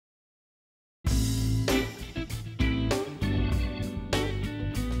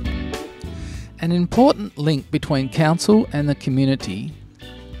An important link between council and the community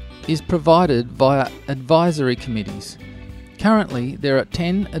is provided via advisory committees. Currently, there are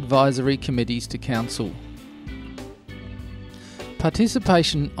 10 advisory committees to council.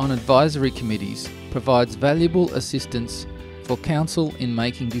 Participation on advisory committees provides valuable assistance for council in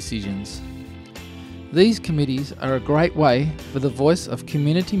making decisions. These committees are a great way for the voice of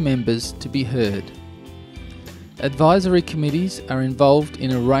community members to be heard. Advisory committees are involved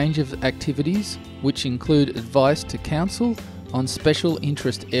in a range of activities which include advice to council on special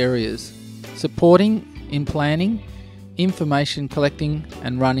interest areas, supporting in planning, information collecting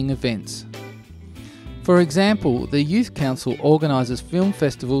and running events. For example, the Youth Council organises film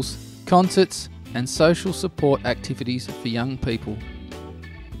festivals, concerts and social support activities for young people.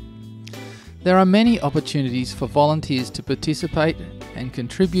 There are many opportunities for volunteers to participate and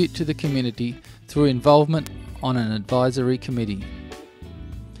contribute to the community through involvement on an advisory committee.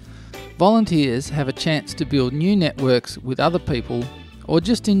 Volunteers have a chance to build new networks with other people or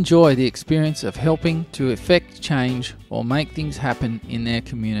just enjoy the experience of helping to effect change or make things happen in their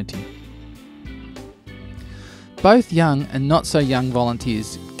community. Both young and not so young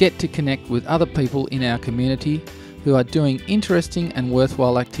volunteers get to connect with other people in our community who are doing interesting and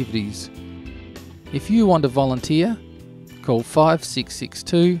worthwhile activities. If you want to volunteer, call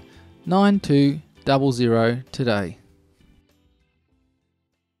 5662 9200 today.